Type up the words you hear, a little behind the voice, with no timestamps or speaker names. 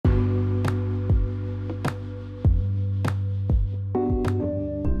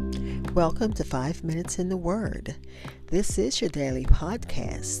Welcome to 5 Minutes in the Word. This is your daily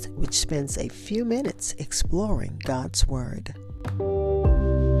podcast, which spends a few minutes exploring God's Word.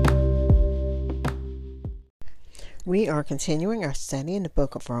 We are continuing our study in the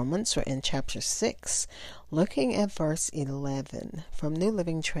book of Romans. We're in chapter 6, looking at verse 11 from New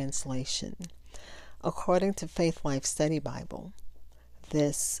Living Translation. According to Faith Life Study Bible,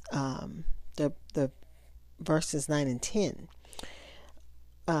 the verses 9 and 10.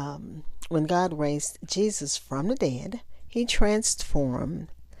 When God raised Jesus from the dead, He transformed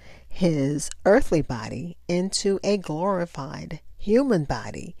His earthly body into a glorified human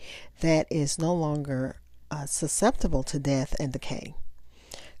body that is no longer susceptible to death and decay.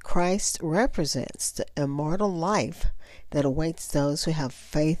 Christ represents the immortal life that awaits those who have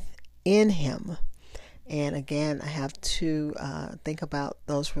faith in Him. And again, I have to think about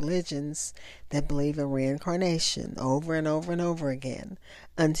those religions that believe in reincarnation over and over and over again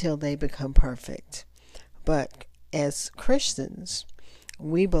until they become perfect. But as Christians,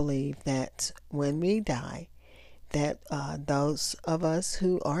 we believe that when we die, that those of us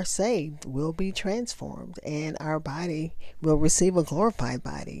who are saved will be transformed and our body will receive a glorified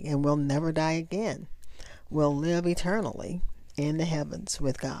body and will never die again. We'll live eternally in the heavens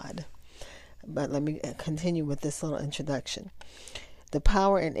with God. But let me continue with this little introduction. The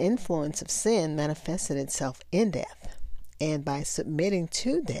power and influence of sin manifested itself in death. And by submitting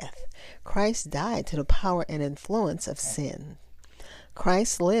to death, Christ died to the power and influence of sin.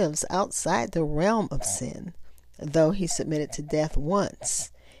 Christ lives outside the realm of sin. Though He submitted to death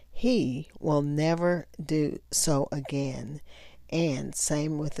once, He will never do so again. And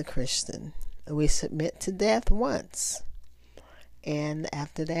same with the Christian. We submit to death once. And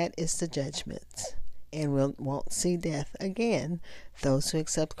after that is the judgment. And we won't see death again, those who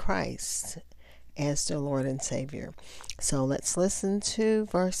accept Christ as their Lord and Savior. So let's listen to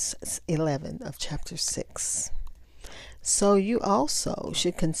verse 11 of chapter 6. So you also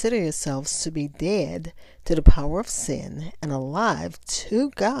should consider yourselves to be dead to the power of sin and alive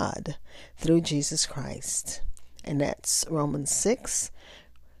to God through Jesus Christ. And that's Romans 6,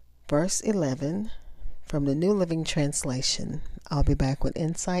 verse 11 from the New Living Translation. I'll be back with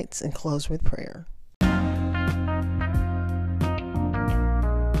insights and close with prayer.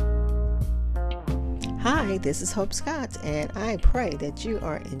 Hi, this is Hope Scott, and I pray that you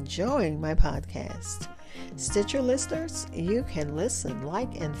are enjoying my podcast. Stitcher listeners, you can listen,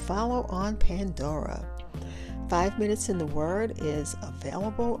 like, and follow on Pandora. 5 Minutes in the Word is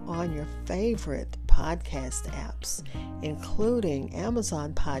available on your favorite podcast apps, including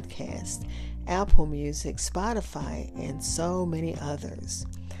Amazon Podcast, Apple Music, Spotify, and so many others.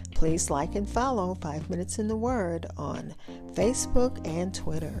 Please like and follow 5 Minutes in the Word on Facebook and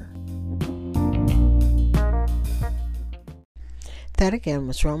Twitter. That again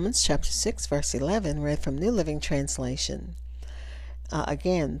was Romans chapter 6, verse 11, read from New Living Translation.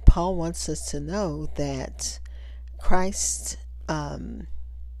 Again, Paul wants us to know that Christ's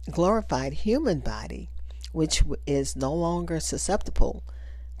glorified human body, which is no longer susceptible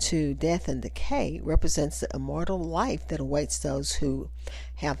to death and decay, represents the immortal life that awaits those who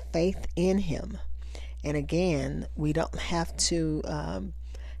have faith in Him. And again, we don't have to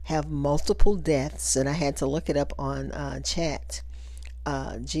have multiple deaths. And I had to look it up on chat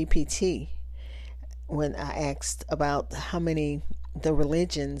GPT when I asked about how many the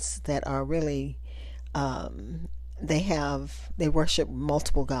religions that are really they worship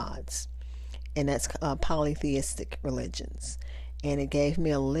multiple gods, and that's polytheistic religions. And it gave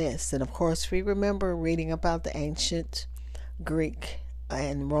me a list. And of course, we remember reading about the ancient Greek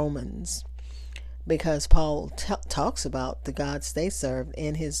and Romans, because Paul talks about the gods they served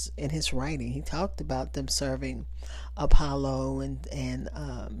in his writing. He talked about them serving Apollo and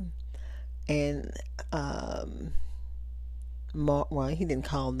well, he didn't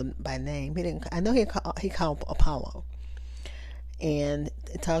call them by name. I know he called Apollo. And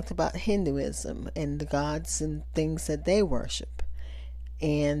it talked about Hinduism and the gods and things that they worship.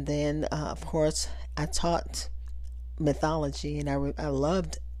 And then, of course, I taught mythology, and I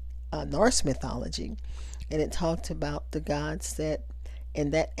loved Norse mythology. And it talked about the gods that in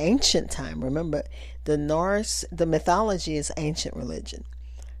that ancient time. Remember, the mythology is ancient religion.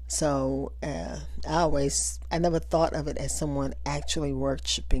 So I never thought of it as someone actually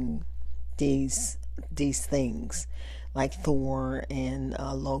worshiping these things like Thor and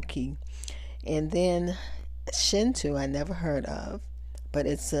Loki. And then Shinto I never heard of, but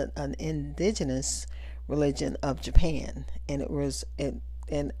it's an indigenous religion of Japan, and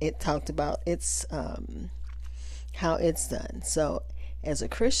it talked about its how it's done. So as a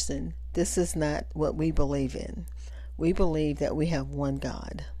Christian, this is not what we believe in. We believe that we have one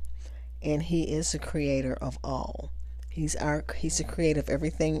God, and He is the creator of all. He's the creator of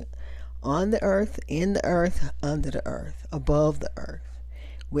everything on the earth, in the earth, under the earth, above the earth.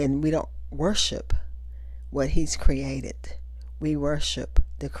 When we don't worship what He's created, we worship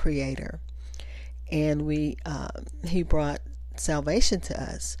the Creator. And He brought salvation to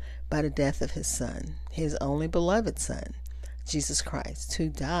us by the death of His Son, His only beloved Son, Jesus Christ, who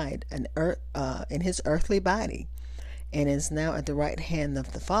died in His earthly body and is now at the right hand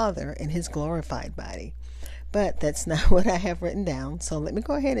of the Father in His glorified body. But that's not what I have written down, so let me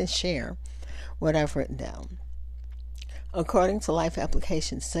go ahead and share what I've written down. According to Life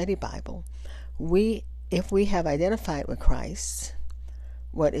Application Study Bible, if we have identified with Christ,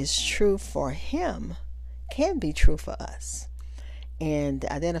 what is true for Him can be true for us. And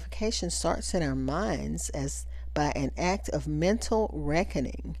the identification starts in our minds as by an act of mental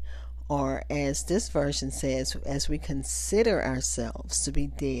reckoning, or as this version says, as we consider ourselves to be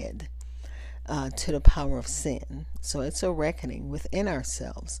dead to the power of sin. So it's a reckoning within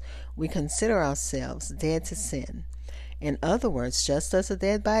ourselves. We consider ourselves dead to sin. In other words, just as a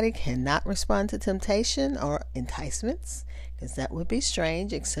dead body cannot respond to temptation or enticements, because that would be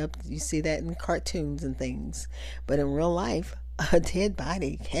strange, except you see that in cartoons and things. But in real life, a dead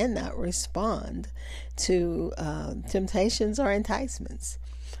body cannot respond to temptations or enticements.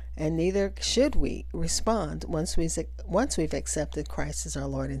 And neither should we respond once we've accepted Christ as our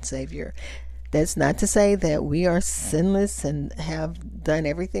Lord and Savior. That's not to say that we are sinless and have done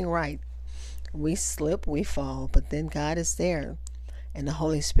everything right. We slip, we fall, but then God is there and the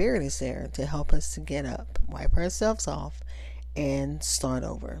Holy Spirit is there to help us to get up, wipe ourselves off, and start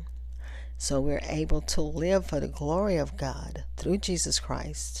over. So we're able to live for the glory of God through Jesus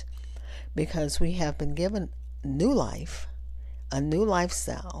Christ, because we have been given new life, a new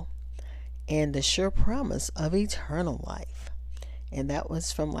lifestyle, and the sure promise of eternal life. And that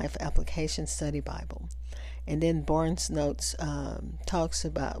was from Life Application Study Bible. And then Barnes Notes talks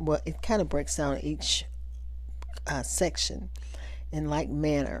about, well, it kind of breaks down each section in like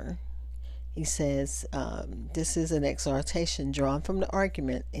manner. He says, this is an exhortation drawn from the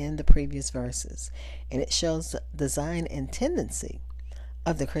argument in the previous verses, and it shows the design and tendency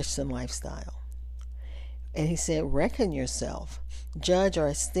of the Christian lifestyle. And he said, reckon yourself, judge or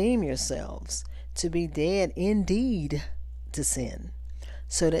esteem yourselves to be dead indeed to sin,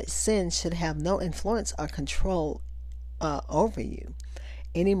 so that sin should have no influence or control over you,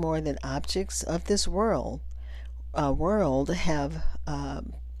 any more than objects of this world have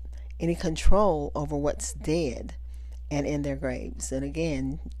any control over what's dead and in their graves. And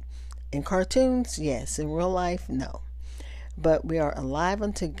again, in cartoons, yes. In real life, no. But we are alive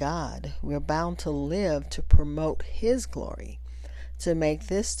unto God. We're bound to live to promote His glory, to make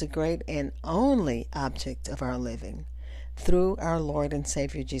this the great and only object of our living, through our Lord and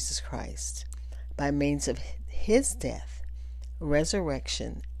Savior Jesus Christ, by means of His death,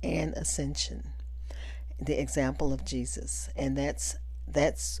 resurrection, and ascension. The example of Jesus. And that's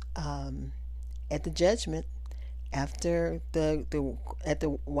at the judgment, after at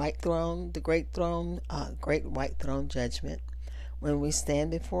the white throne, the great white throne judgment, when we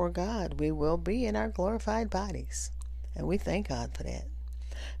stand before God, we will be in our glorified bodies, and we thank God for that.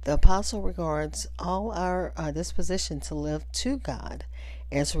 The apostle regards all our disposition to live to God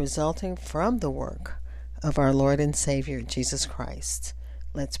as resulting from the work of our Lord and Savior Jesus Christ.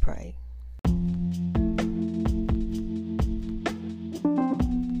 Let's pray.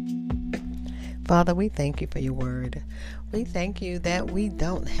 Father, we thank you for your word. We thank you that we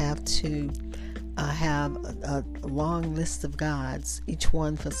don't have to have a long list of gods, each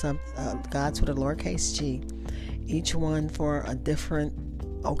one for some gods with a lowercase g, each one for a different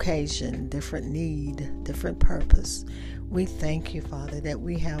occasion, different need, different purpose. We thank you, Father, that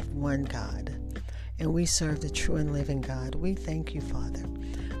we have one God, and we serve the true and living God. We thank you, Father.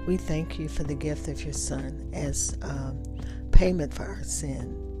 We thank you for the gift of your Son as payment for our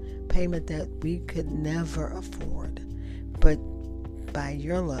sin. Payment that we could never afford, but by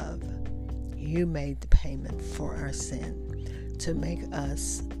your love you made the payment for our sin to make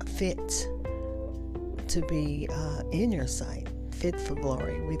us fit to be in your sight, fit for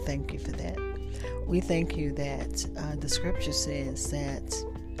glory. We thank you for that. We thank you that the scripture says that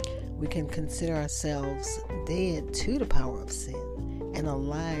we can consider ourselves dead to the power of sin and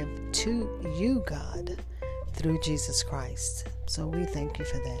alive to you, God, through Jesus Christ. So we thank you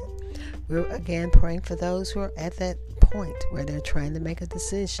for that. We're again praying for those who are at that point where they're trying to make a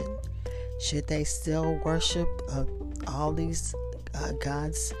decision. Should they still worship all these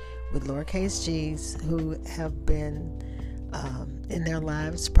gods with lowercase g's who have been in their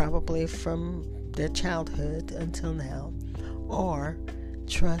lives probably from their childhood until now? Or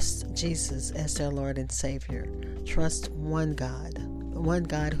Trust Jesus as their Lord and Savior. Trust one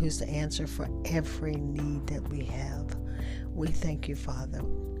God who's the answer for every need that we have. We thank you, Father.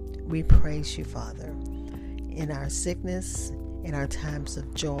 We praise you, Father. In our sickness, in our times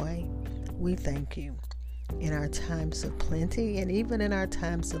of joy, we thank you. In our times of plenty and even in our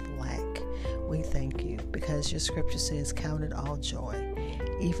times of lack, we thank you, because your scripture says, count it all joy.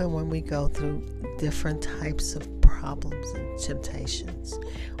 Even when we go through different types of problems and temptations,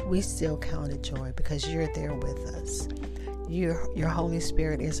 we still count it joy because you're there with us. Your Holy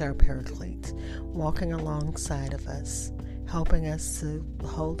Spirit is our paraclete, walking alongside of us, helping us to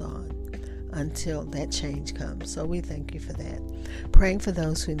hold on until that change comes. So we thank you for that. Praying for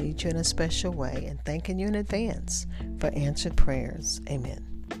those who need you in a special way and thanking you in advance for answered prayers. Amen.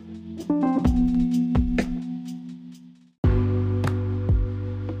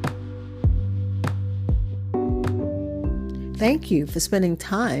 Thank you for spending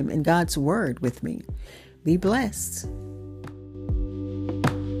time in God's Word with me. Be blessed.